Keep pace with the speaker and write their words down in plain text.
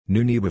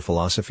Nunibu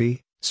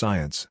philosophy,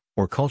 science,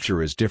 or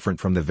culture is different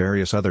from the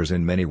various others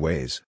in many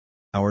ways.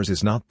 Ours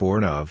is not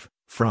born of,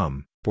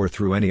 from, or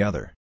through any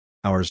other.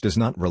 Ours does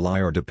not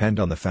rely or depend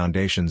on the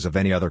foundations of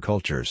any other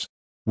cultures.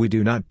 We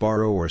do not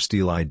borrow or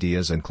steal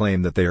ideas and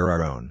claim that they are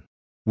our own.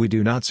 We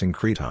do not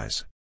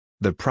syncretize.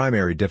 The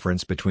primary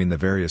difference between the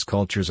various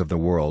cultures of the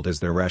world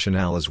is their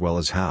rationale as well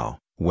as how,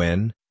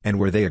 when, and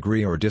where they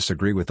agree or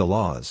disagree with the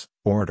laws,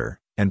 order,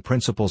 and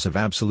principles of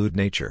absolute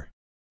nature.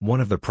 One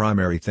of the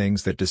primary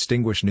things that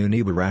distinguish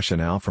Nunibu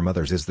rationale from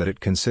others is that it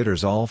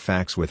considers all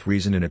facts with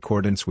reason in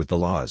accordance with the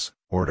laws,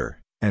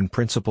 order, and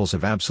principles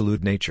of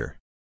absolute nature.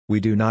 We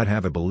do not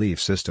have a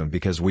belief system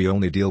because we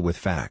only deal with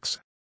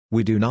facts.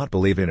 We do not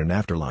believe in an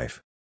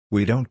afterlife.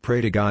 We don't pray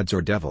to gods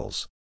or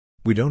devils.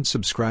 We don't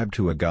subscribe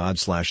to a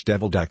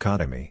god/devil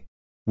dichotomy.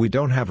 We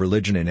don't have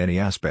religion in any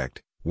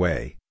aspect,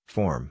 way,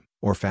 form,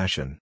 or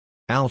fashion.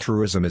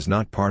 Altruism is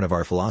not part of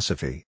our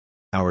philosophy.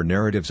 Our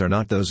narratives are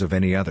not those of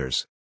any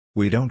others.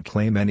 We don't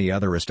claim any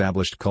other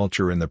established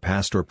culture in the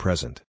past or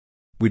present.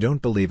 We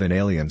don't believe in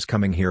aliens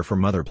coming here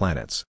from other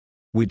planets.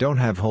 We don't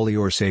have holy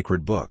or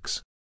sacred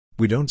books.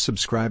 We don't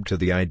subscribe to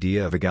the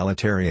idea of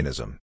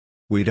egalitarianism.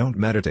 We don't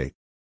meditate.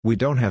 We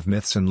don't have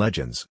myths and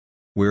legends.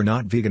 We're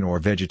not vegan or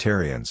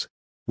vegetarians.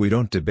 We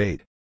don't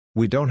debate.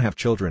 We don't have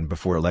children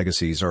before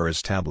legacies are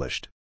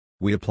established.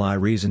 We apply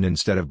reason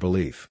instead of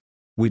belief.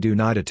 We do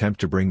not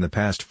attempt to bring the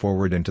past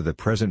forward into the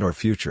present or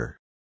future.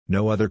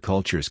 No other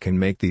cultures can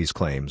make these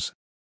claims.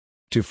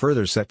 To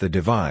further set the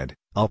divide,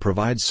 I'll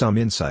provide some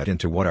insight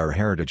into what our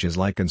heritage is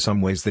like and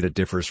some ways that it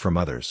differs from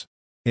others.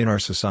 In our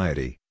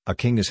society, a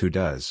king is who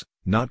does,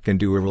 not can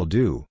do or will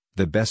do,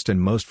 the best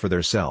and most for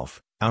their self,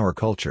 our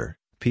culture,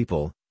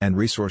 people, and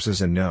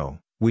resources, and no,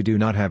 we do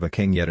not have a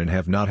king yet and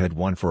have not had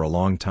one for a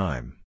long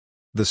time.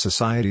 The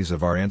societies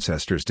of our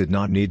ancestors did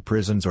not need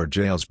prisons or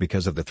jails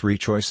because of the three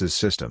choices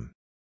system.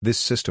 This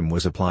system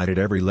was applied at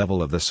every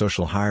level of the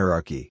social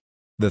hierarchy.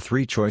 The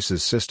three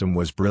choices system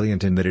was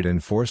brilliant in that it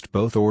enforced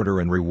both order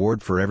and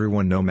reward for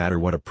everyone no matter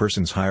what a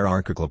person's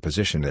hierarchical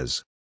position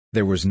is.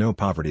 There was no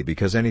poverty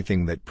because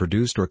anything that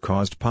produced or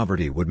caused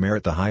poverty would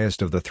merit the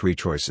highest of the three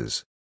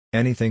choices.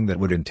 Anything that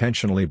would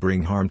intentionally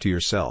bring harm to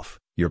yourself,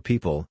 your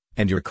people,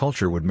 and your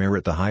culture would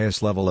merit the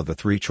highest level of the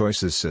three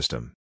choices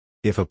system.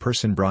 If a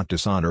person brought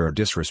dishonor or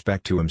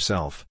disrespect to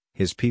himself,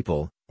 his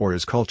people, or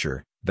his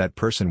culture, that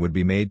person would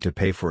be made to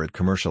pay for it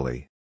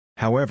commercially.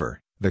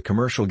 However, the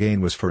commercial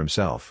gain was for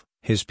himself,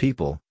 his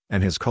people,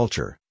 and his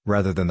culture,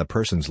 rather than the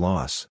person's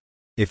loss.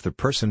 If the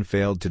person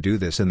failed to do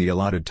this in the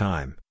allotted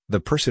time, the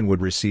person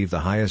would receive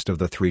the highest of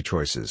the three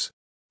choices.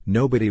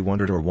 Nobody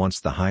wanted or wants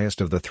the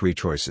highest of the three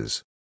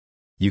choices.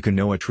 You can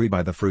know a tree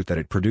by the fruit that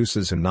it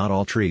produces, and not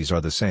all trees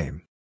are the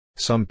same.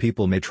 Some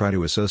people may try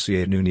to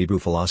associate Nunibu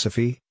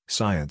philosophy,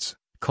 science,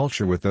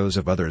 culture with those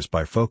of others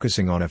by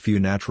focusing on a few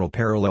natural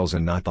parallels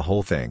and not the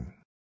whole thing.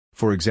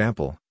 For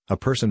example, a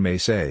person may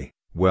say,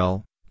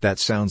 "Well, that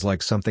sounds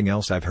like something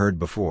else I've heard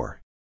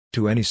before."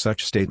 To any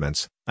such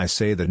statements, I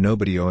say that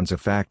nobody owns a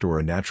fact or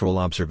a natural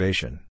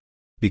observation.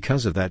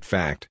 Because of that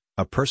fact,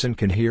 a person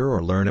can hear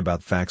or learn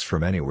about facts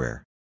from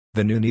anywhere.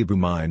 The Nunibu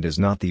mind is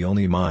not the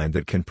only mind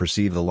that can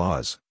perceive the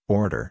laws,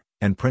 order,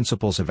 and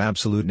principles of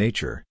absolute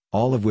nature,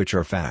 all of which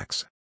are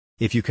facts.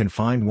 If you can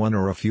find one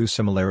or a few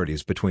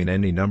similarities between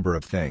any number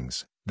of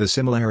things, the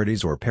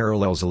similarities or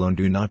parallels alone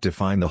do not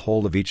define the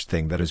whole of each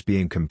thing that is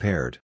being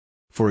compared.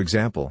 For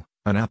example,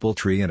 an apple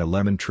tree and a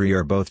lemon tree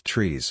are both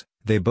trees,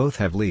 they both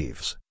have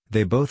leaves,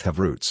 they both have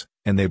roots,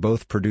 and they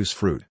both produce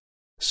fruit.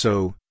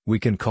 So, we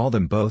can call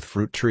them both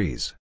fruit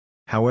trees.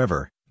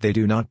 However, they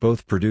do not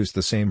both produce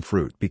the same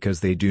fruit because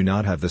they do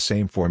not have the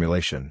same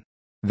formulation.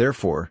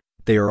 Therefore,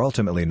 they are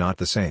ultimately not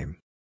the same.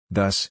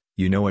 Thus,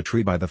 you know a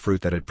tree by the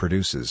fruit that it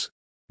produces.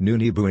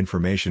 Nunibu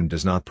information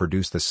does not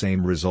produce the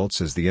same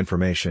results as the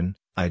information,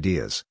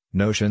 ideas,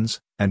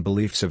 notions, and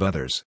beliefs of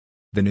others.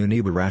 The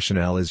Nunibu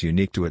rationale is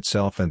unique to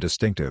itself and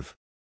distinctive.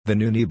 The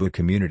Nunibu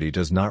community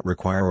does not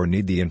require or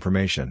need the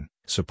information,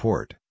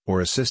 support, or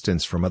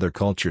assistance from other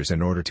cultures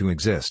in order to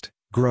exist,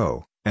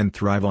 grow, and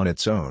thrive on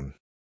its own.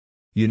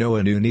 You know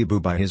a Nunibu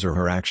by his or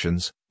her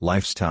actions,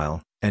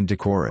 lifestyle, and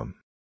decorum.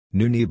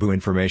 Nunibu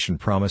information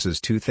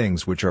promises two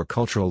things, which are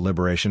cultural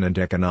liberation and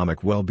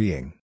economic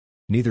well-being.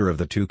 Neither of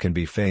the two can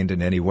be feigned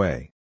in any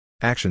way.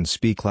 Actions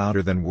speak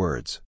louder than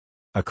words.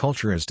 A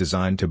culture is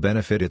designed to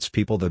benefit its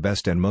people the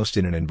best and most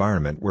in an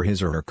environment where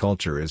his or her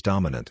culture is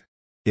dominant.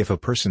 If a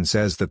person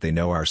says that they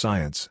know our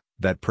science,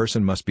 that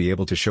person must be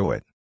able to show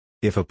it.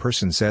 If a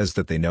person says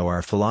that they know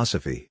our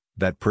philosophy,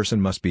 that person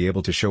must be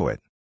able to show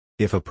it.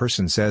 If a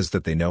person says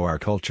that they know our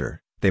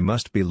culture, they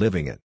must be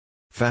living it.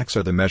 Facts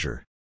are the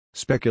measure.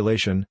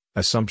 Speculation,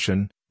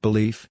 assumption,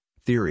 belief,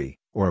 theory,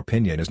 or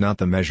opinion is not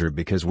the measure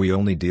because we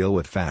only deal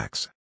with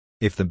facts.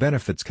 If the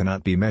benefits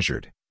cannot be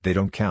measured, they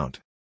don't count.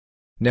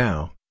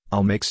 Now,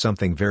 I'll make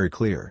something very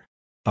clear.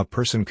 A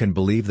person can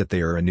believe that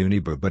they are a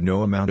Nunibu, but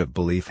no amount of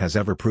belief has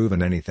ever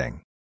proven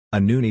anything. A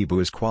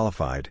Nunibu is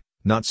qualified,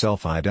 not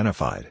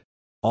self-identified.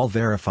 All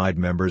verified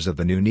members of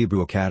the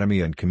Nunibu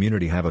Academy and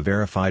community have a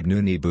verified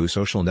Nunibu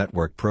social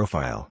network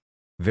profile.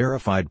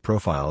 Verified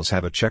profiles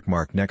have a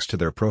checkmark next to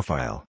their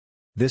profile.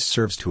 This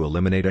serves to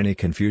eliminate any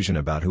confusion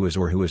about who is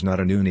or who is not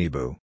a new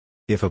Nibu.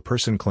 If a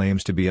person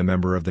claims to be a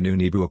member of the new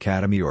Nibu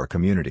Academy or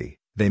community,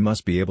 they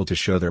must be able to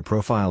show their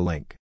profile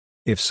link.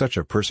 If such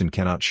a person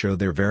cannot show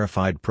their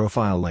verified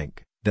profile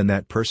link, then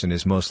that person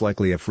is most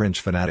likely a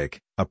fringe fanatic,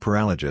 a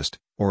paralogist,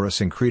 or a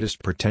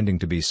syncretist pretending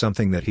to be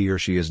something that he or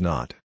she is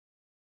not.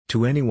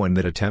 To anyone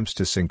that attempts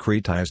to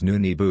syncretize new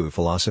Nibu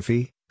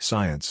philosophy,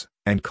 science,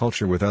 and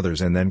culture with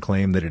others and then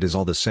claim that it is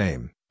all the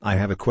same, I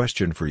have a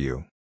question for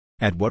you.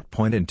 At what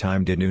point in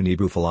time did new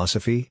Nibu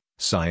philosophy,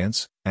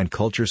 science, and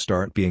culture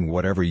start being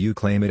whatever you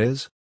claim it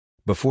is?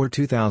 Before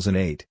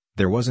 2008,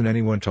 there wasn't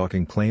anyone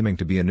claiming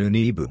to be a new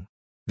Nibu.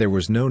 There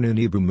was no new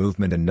Nibu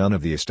movement and none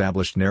of the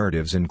established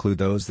narratives include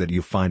those that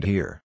you find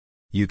here.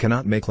 You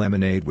cannot make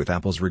lemonade with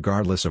apples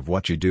regardless of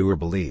what you do or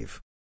believe.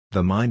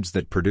 The minds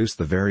that produce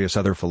the various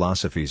other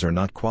philosophies are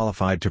not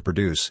qualified to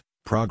produce,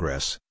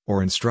 progress,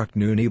 or instruct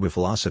new Nibu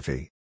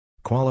philosophy.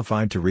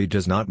 Qualified to read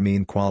does not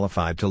mean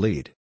qualified to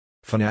lead.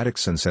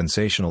 Fanatics and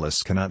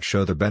sensationalists cannot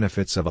show the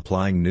benefits of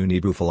applying new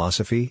Nibu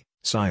philosophy,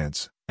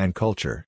 science, and culture.